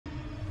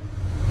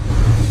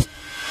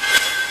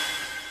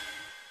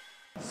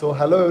So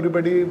hello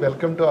everybody,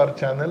 welcome to our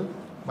channel.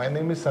 My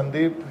name is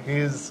Sandeep, he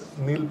is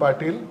Neil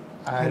Patil,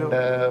 and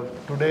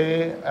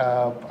today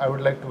I would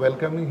like to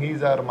welcome him. He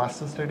is our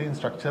Master Study in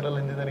Structural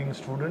Engineering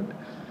student.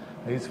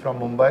 He is from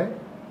Mumbai.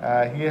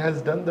 He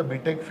has done the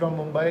BTech from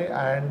Mumbai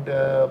and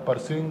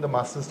pursuing the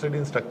Master Study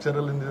in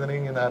Structural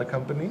Engineering in our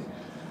company.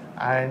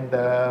 And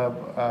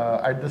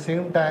at the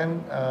same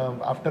time,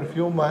 after a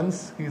few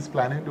months, he is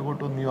planning to go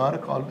to New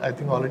York. I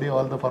think already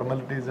all the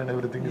formalities and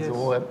everything is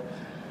over.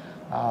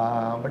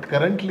 But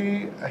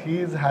currently, he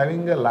is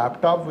having a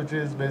laptop which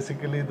is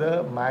basically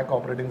the Mac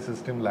operating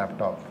system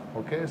laptop.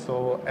 Okay,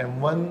 so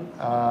M1,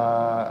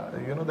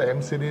 the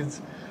M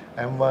series,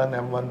 M1,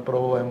 M1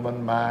 Pro,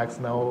 M1 Max,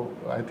 now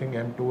I think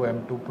M2,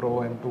 M2 Pro,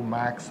 M2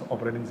 Max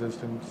operating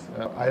systems,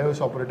 iOS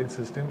operating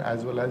system,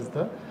 as well as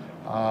the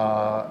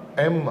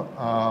M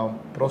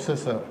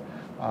processor.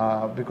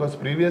 Because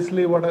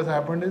previously what has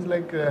happened is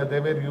like they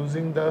were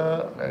using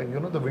the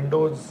the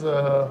Windows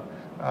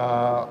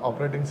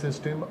operating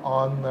system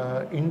on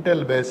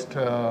Intel based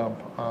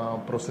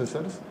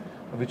processors,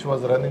 which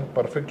was running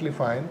perfectly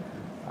fine,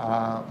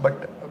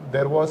 but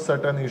there was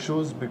certain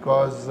issues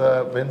because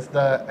once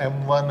the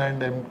M1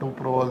 and M2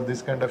 Pro, all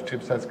this kind of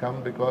chips has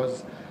come,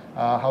 because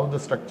how the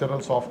structural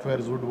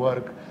softwares would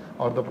work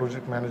or the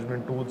project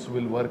management tools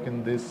will work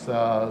in this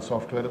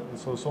software.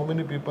 So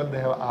many people, they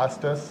have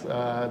asked us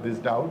this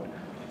doubt.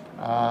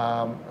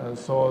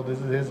 So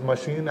this is his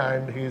machine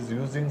and he is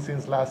using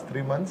since last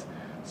 3 months.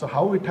 So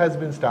how it has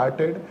been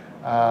started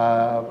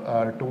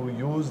to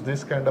use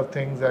this kind of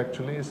things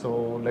actually.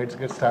 So let's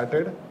get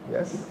started.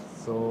 Yes.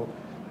 So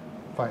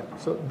fine.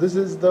 So this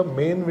is the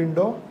main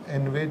window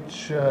in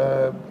which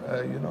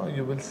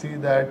you will see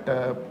that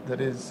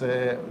there is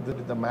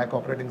the Mac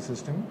operating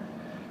system.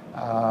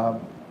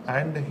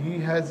 And he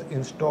has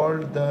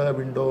installed the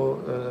window,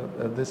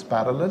 this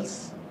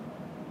parallels.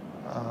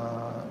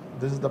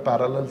 This is the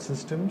parallel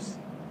systems.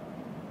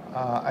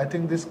 I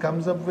think this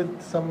comes up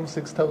with some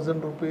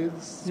 6,000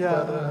 rupees. Yeah,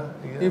 per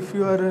year. if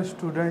you are a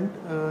student,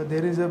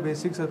 there is a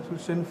basic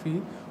subscription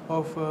fee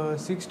of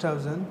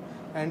 6,000,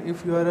 and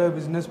if you are a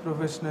business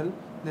professional,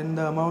 then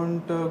the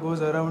amount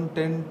goes around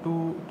 10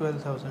 to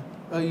 12,000,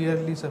 a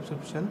yearly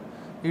subscription.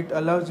 It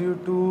allows you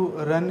to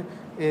run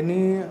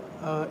any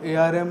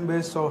ARM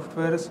based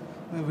softwares,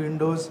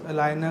 Windows,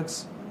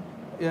 Linux,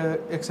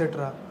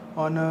 etc.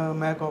 on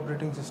Mac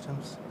operating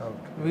systems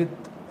with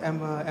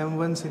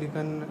M1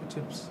 silicon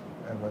chips.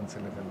 M1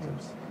 silicon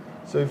chips.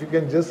 So if you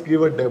can just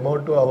give a demo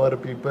to our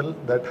people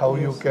that how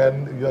you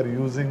are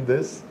using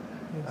this,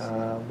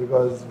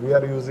 because we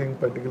are using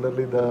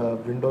particularly the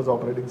Windows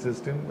operating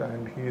system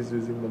and he is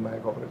using the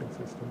Mac operating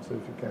system. So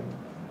if you can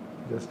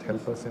just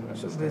help us in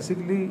understanding. So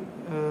basically,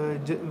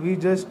 we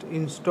just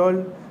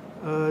installed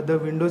the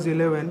Windows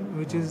 11,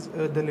 which is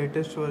the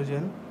latest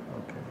version.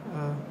 Okay.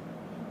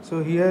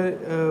 So here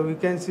we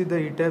can see the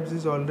ETABS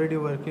is already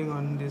working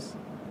on this.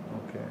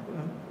 Okay.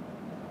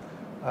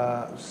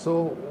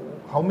 So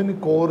how many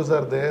cores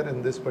are there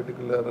in this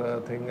particular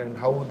thing, and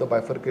how the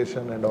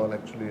bifurcation and all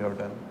actually you have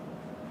done?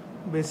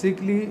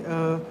 Basically,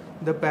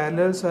 the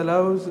parallels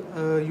allows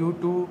you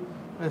to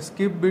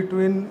skip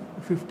between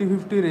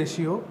 50-50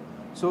 ratio.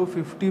 So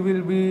 50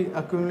 will be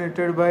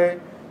accumulated by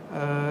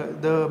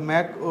the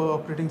Mac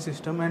operating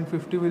system and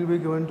 50 will be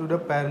given to the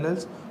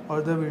parallels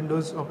or the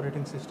Windows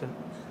operating system.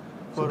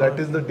 So that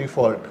is the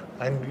default,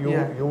 and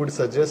you would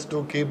suggest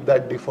to keep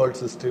that default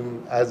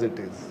system as it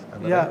is.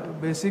 Yeah,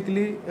 right?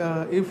 Basically,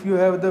 if you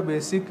have the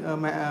basic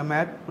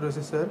Mac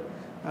processor,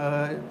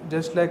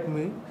 just like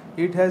me,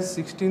 it has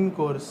 16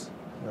 cores.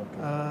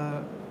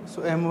 Okay.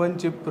 So M1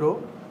 chip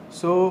Pro.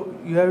 So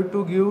you have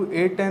to give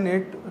 8 and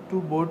 8 to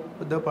both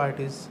the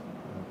parties.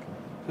 Okay.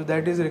 So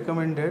that is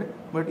recommended.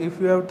 But if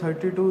you have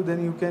 32,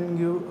 then you can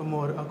give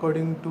more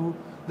according to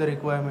the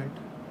requirement.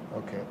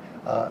 Okay.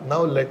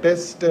 Now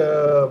latest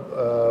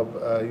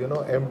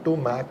M2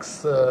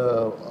 Max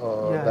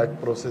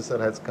that processor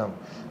has come,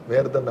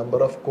 where the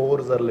number of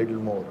cores are little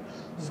more.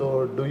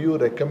 So do you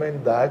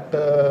recommend that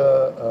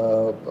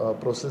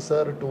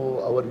processor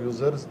to our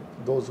users,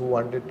 those who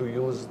wanted to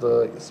use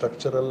the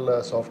structural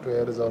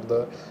softwares or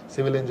the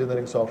civil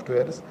engineering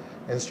softwares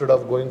instead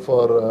of going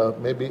for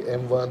maybe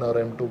M1 or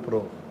M2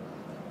 Pro?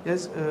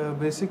 Yes,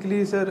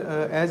 basically,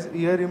 sir, as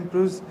year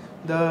improves,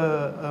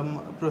 the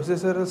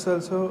processors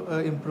also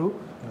improve.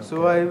 Okay.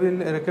 So I will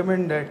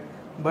recommend that.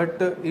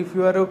 But if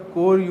you are a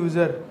core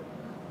user,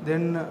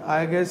 then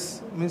I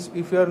guess means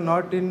if you are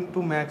not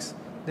into Macs,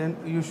 then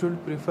you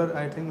should prefer,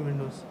 I think,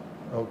 Windows.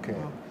 Okay.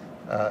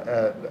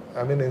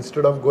 I mean,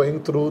 instead of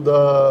going through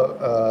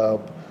the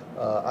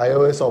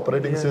iOS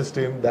operating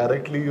system,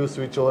 directly you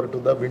switch over to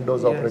the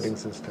Windows operating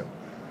system.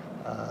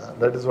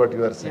 That is what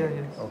you are saying.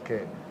 Yeah, yes.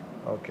 Okay.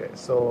 Okay,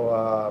 so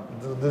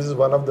this is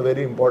one of the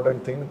very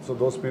important things. So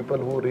those people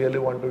who really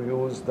want to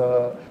use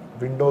the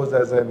Windows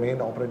as a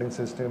main operating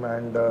system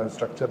and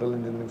structural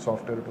engineering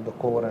software to the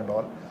core and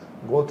all,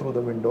 go through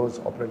the Windows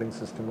operating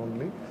system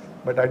only.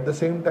 But at the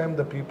same time,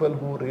 the people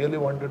who really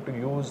wanted to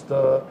use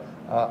the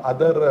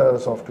other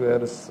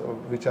softwares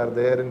which are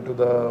there into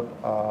the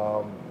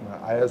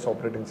iOS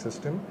operating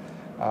system,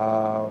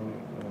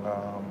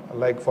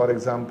 like for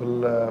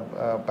example,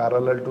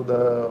 parallel to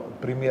the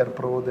Premiere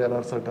Pro, there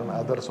are certain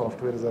other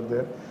softwares are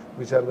there,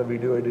 which are the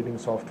video editing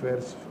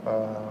softwares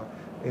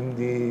in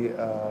the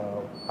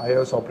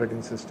iOS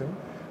operating system.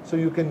 So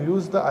you can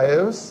use the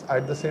iOS,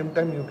 at the same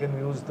time you can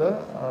use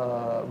the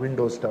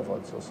Windows stuff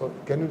also. So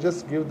can you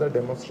just give the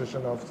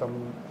demonstration of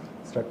some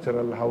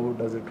structural, how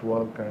does it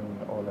work and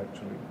all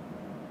actually?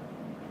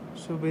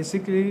 So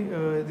basically,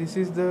 this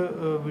is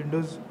the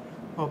Windows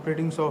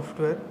operating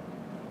software.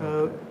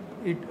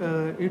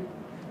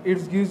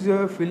 It gives you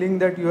a feeling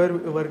that you are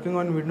working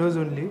on Windows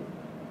only.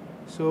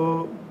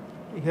 So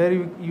here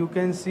you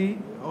can see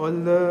all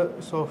the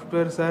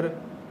softwares are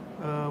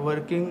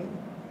working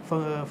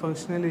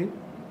functionally.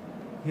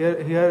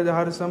 Here there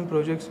are some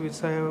projects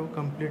which I have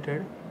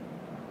completed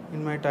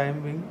in my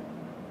time being.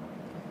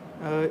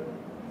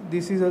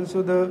 This is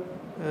also the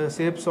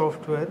SAP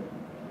software.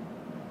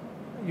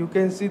 You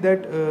can see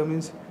that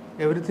means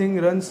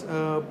everything runs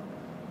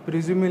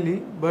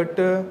presumably, but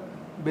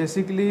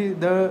basically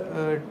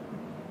the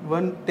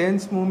one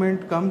tense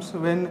moment comes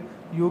when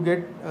you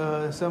get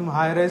some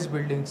high-rise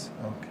buildings.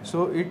 Okay.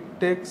 So it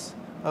takes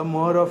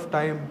more of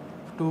time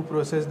to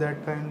process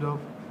that kind of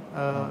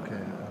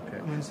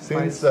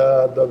Since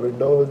the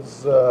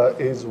Windows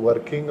is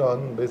working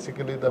on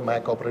basically the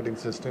Mac operating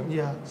system,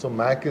 so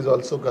Mac is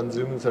also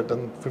consuming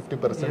certain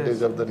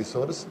 50% of the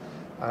resource,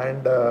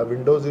 and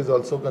Windows is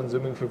also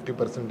consuming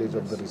 50%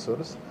 of the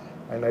resource.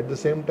 And at the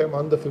same time,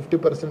 on the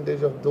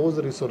 50% of those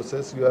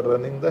resources, you are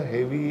running the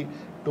heavy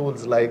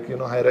tools like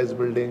high-rise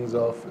buildings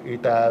of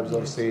ETABS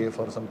or SAFE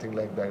or something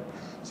like that.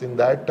 So in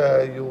that,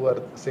 you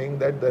were saying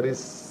that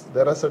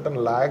there are certain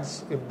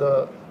lags if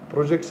the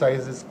project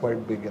size is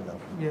quite big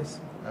enough.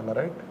 Yes. Am I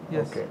right?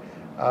 Yes. Okay.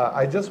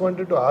 I just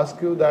wanted to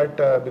ask you that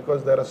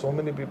because there are so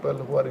many people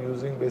who are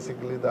using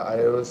basically the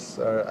iOS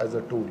as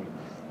a tool.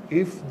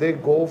 If they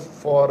go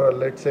for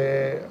let's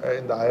say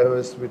in the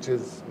iOS, which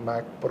is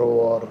Mac Pro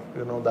or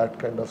that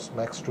kind of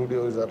Mac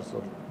Studio is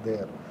also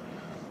there.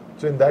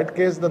 So in that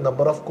case, the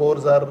number of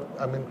cores are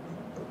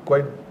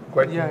quite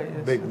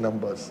big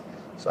numbers.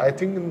 So I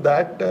think in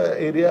that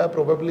area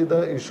probably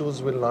the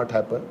issues will not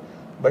happen.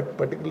 But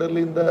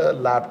particularly in the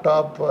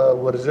laptop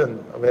version,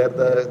 where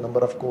the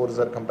number of cores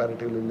are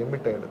comparatively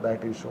limited,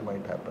 that issue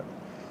might happen.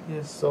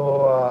 Yes.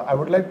 So I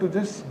would like to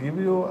just give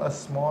you a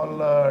small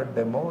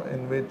demo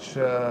in which,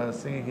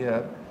 see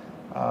here,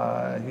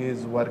 he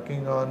is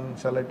working on,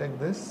 shall I take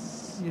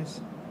this? Yes.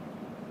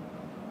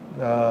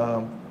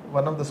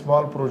 One of the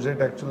small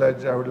project actually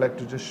I would like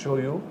to just show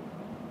you,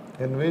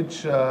 in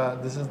which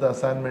this is the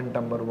assignment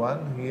number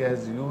 1. He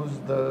has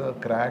used the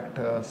cracked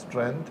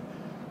strength.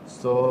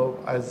 So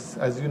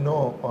as you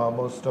know,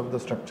 most of the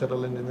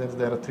structural engineers,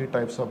 there are 3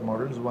 types of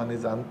models. One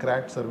is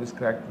uncracked, service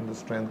cracked, and the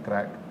strength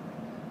crack.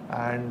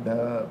 And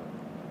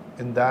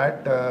in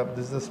that,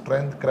 this is a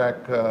strength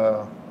crack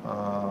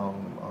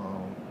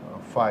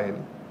file.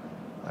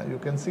 You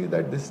can see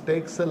that this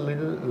takes a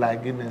little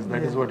lagginess.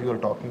 That is what you are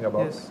talking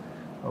about. Yes.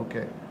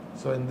 Okay.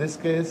 So in this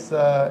case,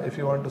 if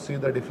you want to see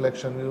the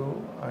deflection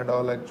view and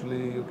all,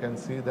 actually you can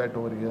see that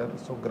over here.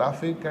 So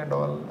graphic and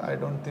all, I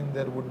don't think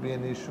there would be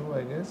an issue,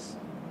 I guess.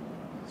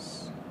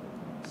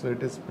 So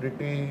it is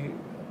pretty,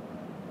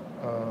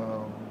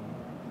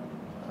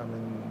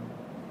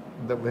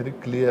 the very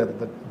clear,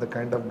 the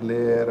kind of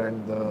glare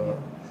and the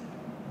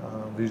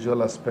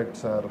visual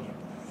aspects are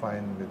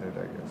fine with it,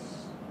 I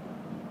guess.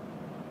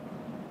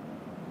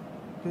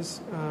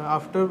 Yes,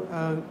 after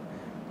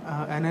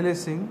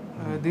analyzing,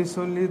 this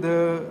only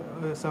the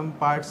some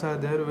parts are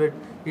there where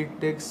it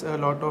takes a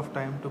lot of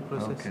time to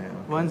process. Okay.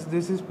 Once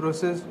this is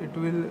processed, it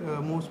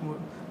will move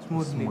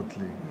smoothly.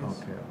 Yes.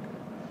 Okay.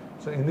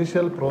 So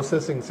initial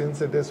processing,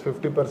 since it is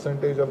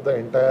 50% of the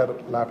entire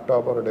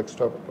laptop or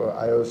desktop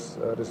iOS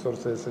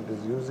resources it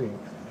is using,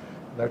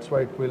 that's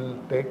why it will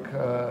take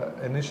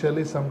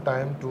initially some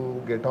time to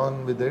get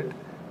on with it.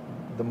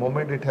 The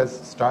moment it has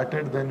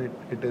started, then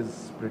it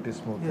is pretty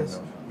smooth enough.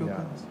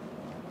 Yeah.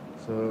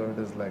 So it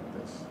is like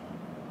this.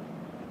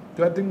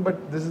 So I think,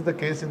 but this is the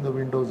case in the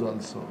Windows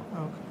also.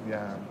 Okay.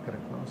 Yeah,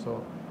 correct. No?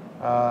 So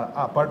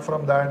apart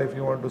from that, if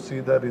you want to see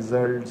the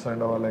results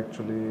and all,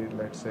 actually,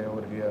 let's say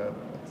over here,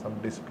 some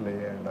display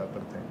and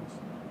other things.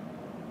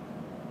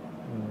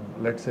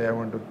 Let's say I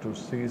wanted to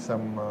see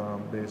some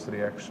base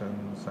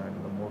reactions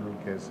and the modal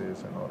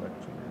cases and all,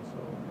 actually. So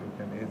you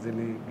can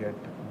easily get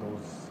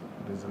those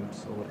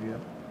results over here.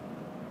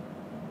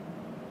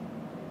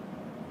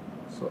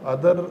 So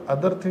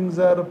other things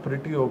are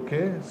pretty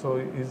okay.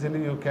 So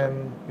easily you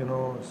can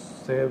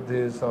save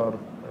this or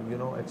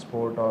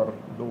export or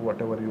do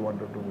whatever you want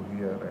to do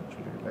here,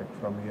 actually. Like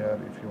from here,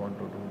 if you want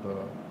to do the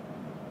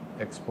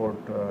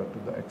export to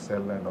the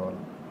Excel and all.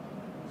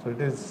 So it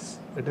is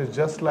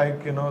just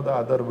like the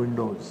other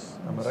windows.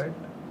 Am I right?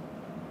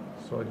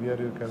 So here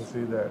you can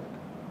see that.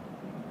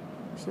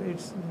 So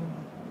it's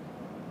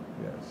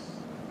yes.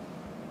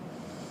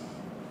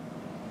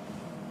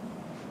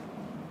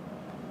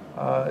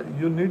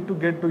 You need to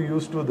get to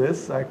used to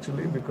this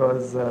actually,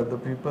 because the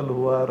people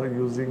who are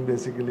using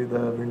basically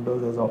the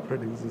Windows as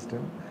operating system,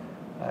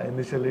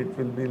 initially it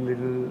will be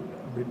little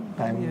bit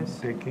time Yes.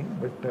 taking,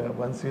 but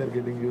once you are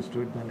getting used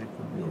to it, then it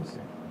will be Yes.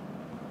 okay.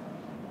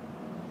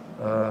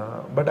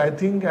 But I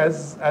think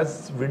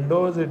as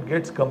Windows it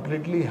gets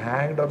completely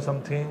hanged or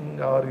something,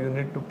 or you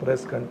need to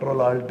press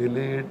Control Alt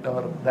Delete,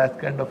 or that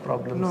kind of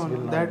problems No, will no,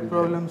 not that be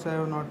problems I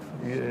have not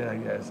faced. there.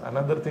 Yeah, yes.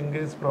 Another thing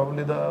is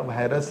probably the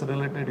virus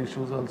related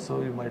issues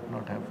also you might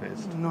not have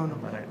faced. No, no.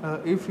 Am I right?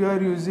 If you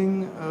are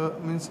using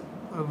means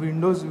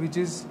Windows which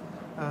is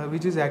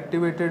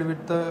activated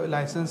with the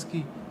license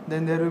key,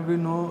 then there will be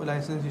no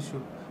license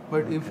issue.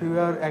 But if Okay. you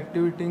are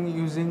activating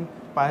using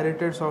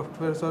pirated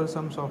softwares or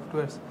some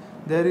softwares,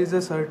 there is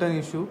a certain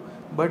issue,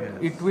 but Yes.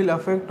 it will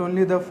affect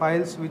only the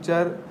files which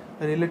are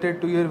related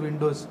to your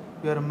Windows.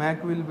 Your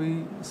Mac will be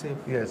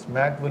safe. Yes,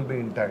 Mac will be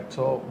intact.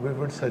 So we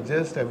would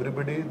suggest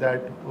everybody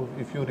that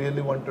if you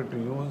really wanted to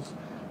use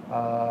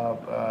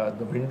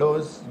the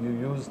Windows, you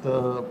use the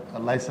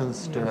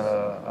licensed Yes.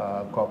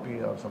 copy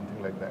or something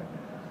like that.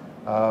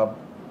 Uh,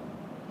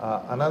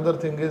 Another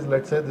thing is,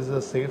 let's say this is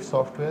a safe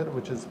software,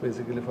 which is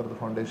basically for the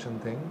foundation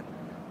thing.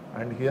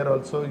 And here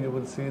also you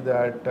will see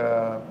that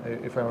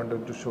if I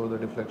wanted to show the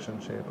deflection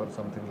shape or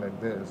something like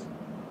this,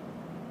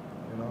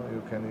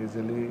 you can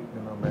easily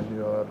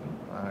maneuver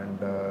and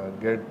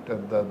get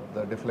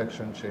the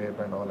deflection shape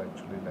and all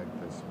actually like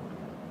this.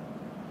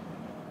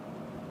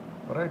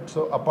 Alright,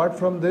 so apart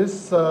from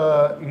this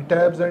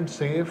ETABS and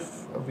SAFE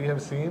we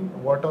have seen.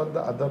 What are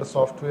the other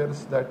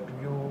softwares that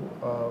you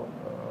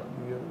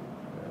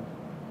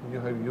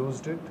have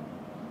used it?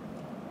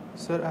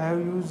 Sir, I have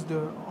used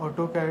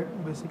AutoCAD.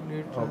 Basically,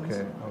 it runs.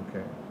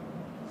 Okay.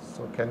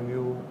 So can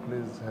you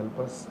please help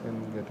us in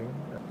getting?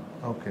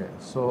 Okay,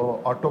 so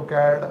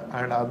AutoCAD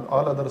and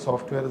all other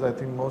softwares, I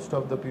think most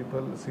of the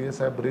people,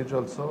 CSI Bridge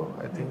also,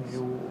 I think Yes.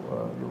 you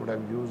would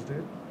have used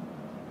it.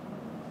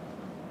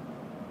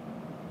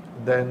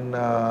 Then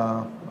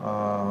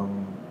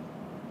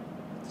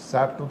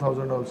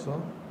SAP2000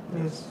 also.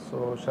 Yes.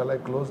 So shall I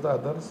close the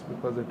others,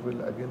 because it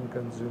will again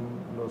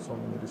consume so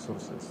many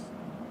resources.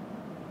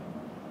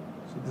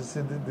 So this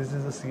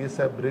is a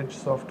CSI Bridge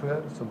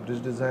software, so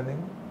bridge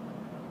designing.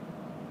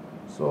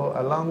 So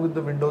along with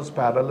the Windows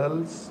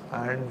Parallels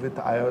and with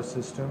iOS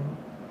system,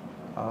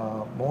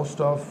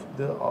 most of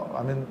the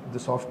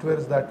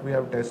softwares that we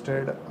have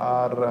tested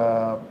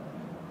are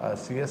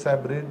CSI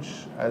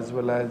Bridge as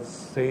well as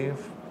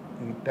SAFE,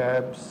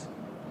 ETABS.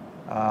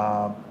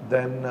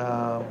 Then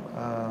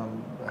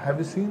have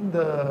you seen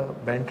the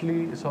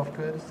Bentley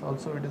softwares?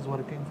 Also, it is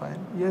working fine.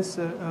 Yes,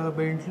 sir.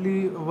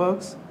 Bentley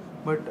works,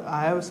 but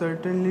I have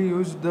certainly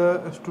used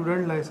the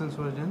student license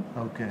version.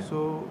 Okay.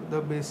 So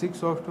the basic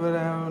software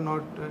I have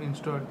not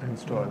installed.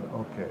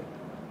 Okay.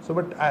 So,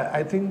 but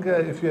I think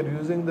if you are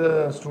using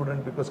the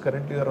student, because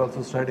currently you are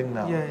also studying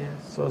now. Yeah, yes.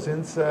 So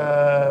since it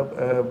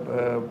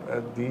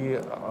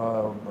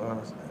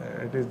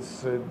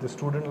is the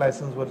student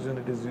license version,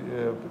 it is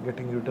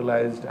getting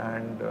utilized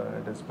and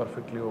it is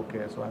perfectly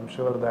okay. So I'm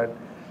sure that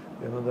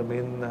the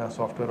main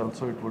software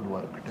also it would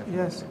work. Definitely.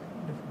 Yes,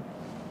 definitely.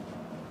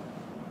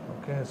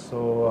 Okay. So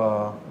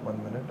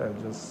 1 minute, I'll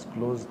just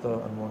close the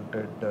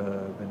unwanted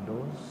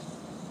windows.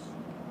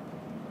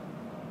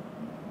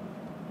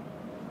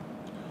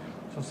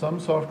 So some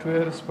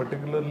softwares,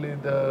 particularly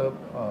the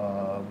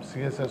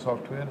CSS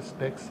softwares,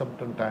 takes some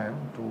time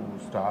to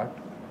start,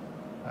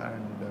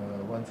 and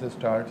once it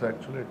starts,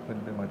 actually it will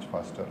be much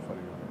faster for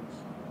you guys.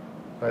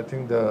 So I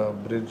think the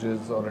bridge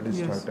is already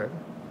Yes. started.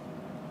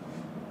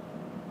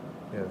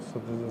 Yes, so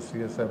this is a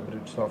CSI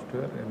Bridge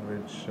software in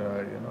which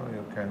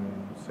you can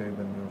save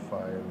a new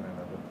file and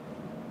other.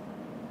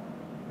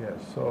 Yes,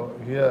 so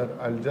here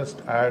I'll just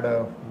add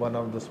one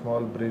of the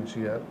small bridge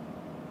here.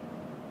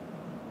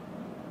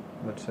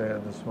 Let's say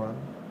this one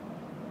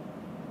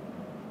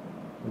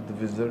with the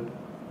wizard,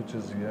 which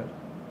is here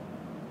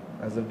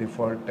as a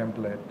default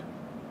template.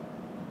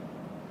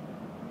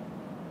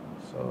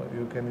 So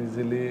you can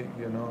easily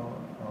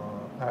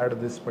add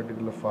this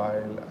particular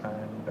file,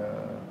 and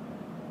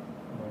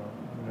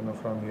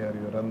from here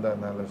you run the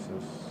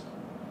analysis.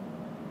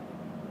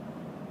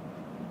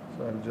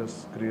 So I'll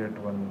just create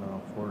one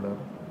folder.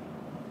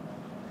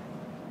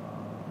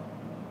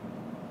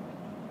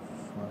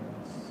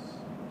 Files.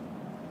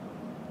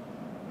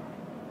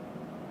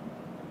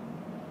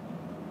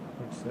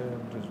 Let's say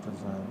bridge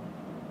design.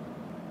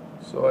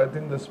 So I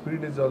think the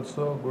speed is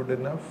also good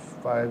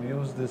enough. I've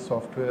used this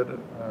software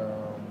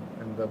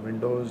in the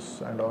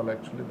Windows and all.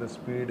 Actually, the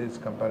speed is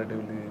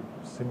comparatively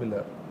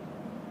similar,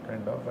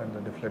 kind of, and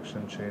the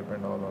deflection shape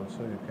and all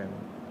also you can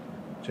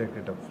check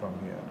it up from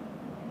here.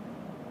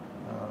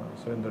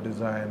 So in the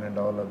design and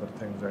all other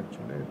things,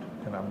 actually it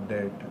can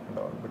update and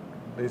all, but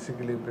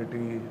basically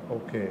pretty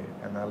okay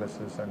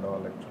analysis and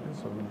all actually.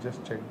 So we'll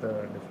just check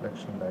the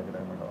deflection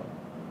diagram and all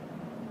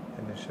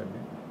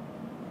initially.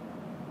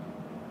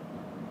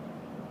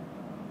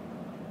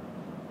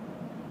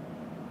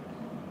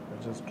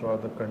 I'll just draw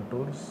the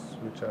contours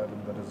which are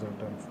in the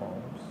resultant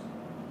forms.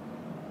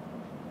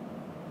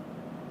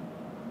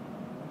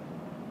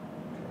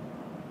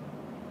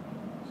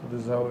 So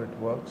this is how it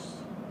works.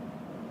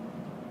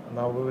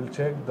 Now we will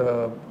check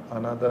the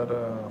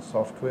another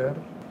software.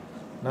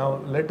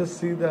 Now let us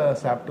see the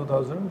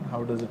SAP2000.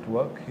 How does it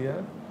work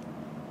here?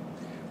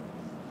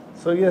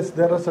 So yes,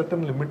 there are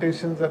certain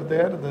limitations are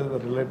there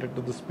related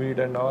to the speed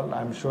and all.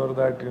 I'm sure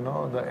that the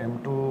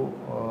M2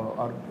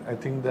 or I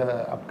think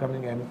the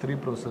upcoming M3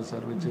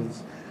 processor, which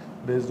is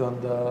based on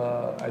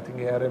the I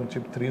think ARM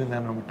chip 3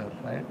 nanometer,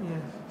 right?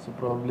 Yes. So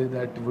probably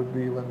that would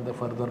be even the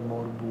further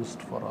more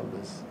boost for all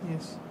this.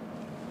 Yes.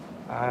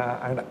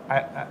 And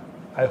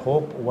I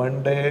hope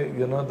one day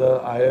the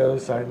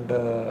iOS and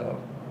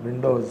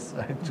Windows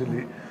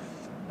actually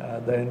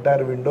the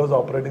entire Windows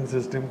operating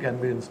system can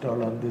be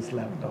installed on this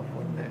laptop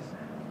one day,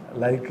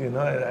 like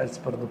as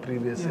per the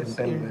previous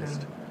Intel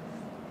based.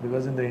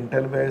 Because in the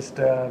Intel based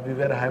we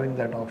were having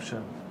that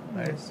option,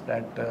 right? Yes.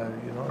 That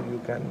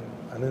you can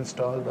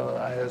uninstall the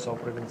iOS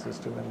operating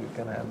system and you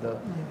can have the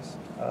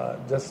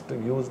just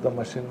use the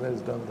machine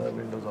based on the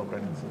Windows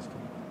operating system.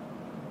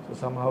 So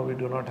somehow we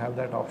do not have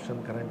that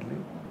option currently.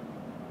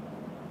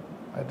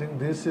 I think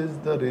this is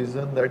the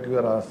reason that you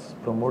are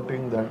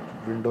promoting that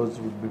Windows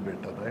would be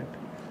better, right?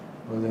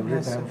 Because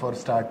every time for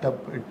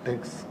startup it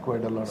takes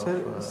quite a lot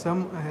of...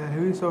 some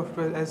heavy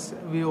software, as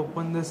we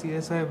open the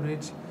CSI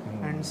Bridge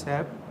and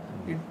SAP,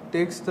 it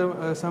takes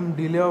some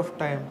delay of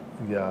time.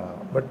 Yeah,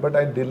 but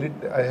I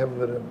have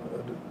the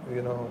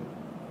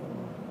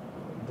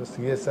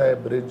CSI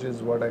Bridge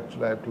is what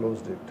actually I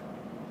closed it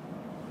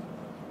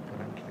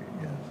currently,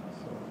 yes.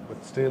 So,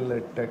 but still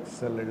it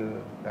takes a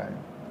little time.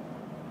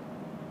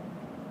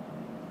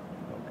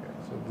 Okay,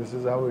 so this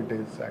is how it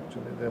is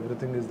actually.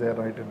 Everything is there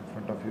right in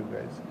front of you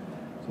guys.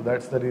 So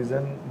that's the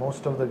reason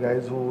most of the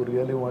guys who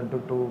really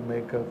wanted to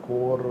make a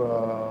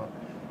core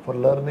for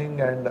learning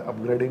and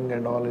upgrading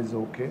and all is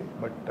okay,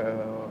 but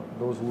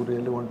those who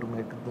really want to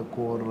make the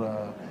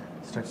core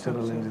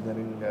structural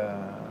engineering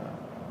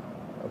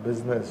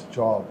business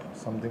job,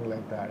 something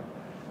like that,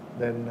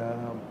 then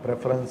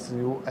preference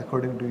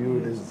according to you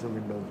it is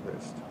Windows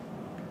based.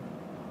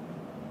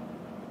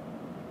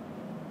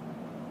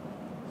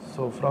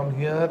 So from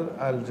here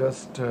I'll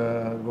just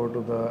go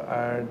to the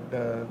add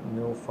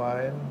new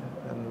file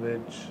in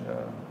which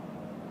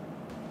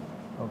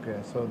okay,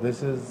 so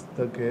this is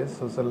the case.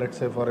 So let's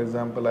say for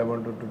example I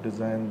wanted to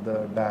design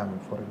the dam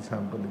for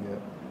example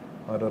here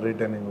or a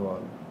retaining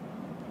wall.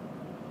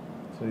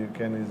 So you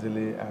can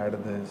easily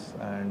add this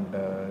and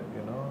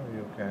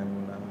you can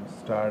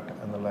start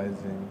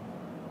analyzing.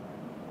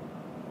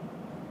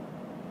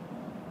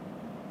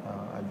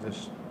 I'll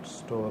just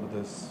store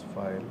this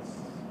files.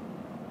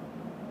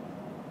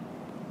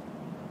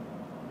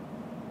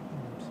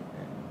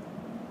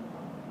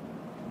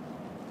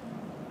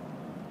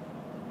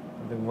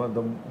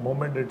 The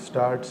moment it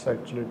starts,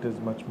 actually it is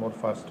much more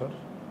faster.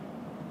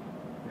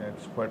 Yeah,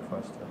 it's quite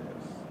faster,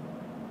 yes.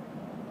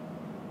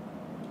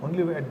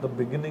 Only at the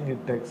beginning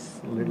it takes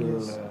little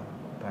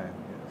time,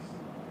 yes.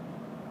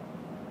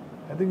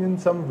 I think in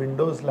some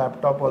Windows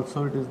laptop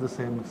also it is the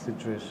same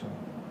situation.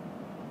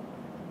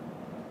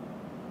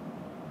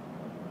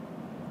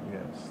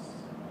 Yes.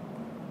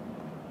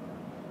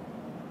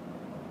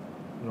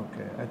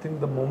 Okay, I think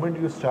the moment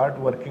you start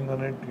working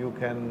on it, you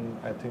can,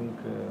 I think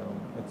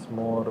it's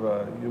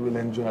more, you will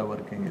enjoy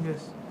working it.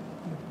 Yes.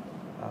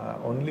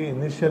 Only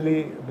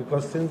initially,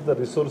 because since the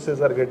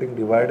resources are getting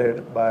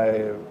divided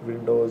by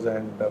Windows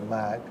and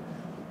Mac,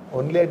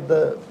 only at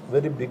the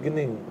very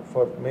beginning,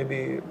 for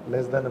maybe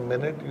less than a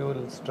minute, you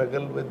will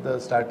struggle with the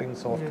starting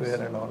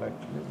software and all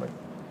actually, but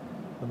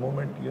the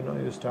moment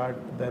you start,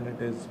 then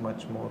it is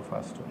much more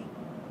faster.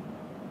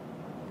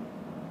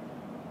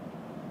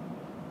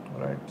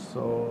 Right,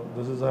 so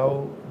this is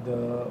how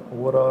the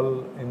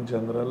overall, in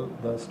general,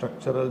 the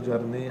structural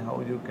journey,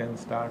 how you can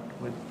start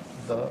with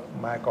the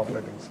Mac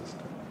operating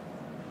system.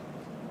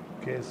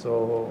 Okay,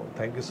 so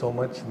thank you so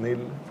much, Neil,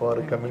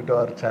 for coming to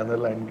our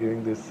channel and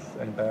giving this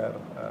entire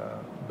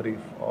brief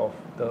of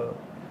the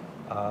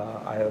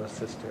iOS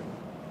system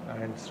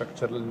and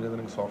structural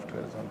engineering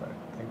softwares on that.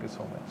 Thank you so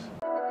much.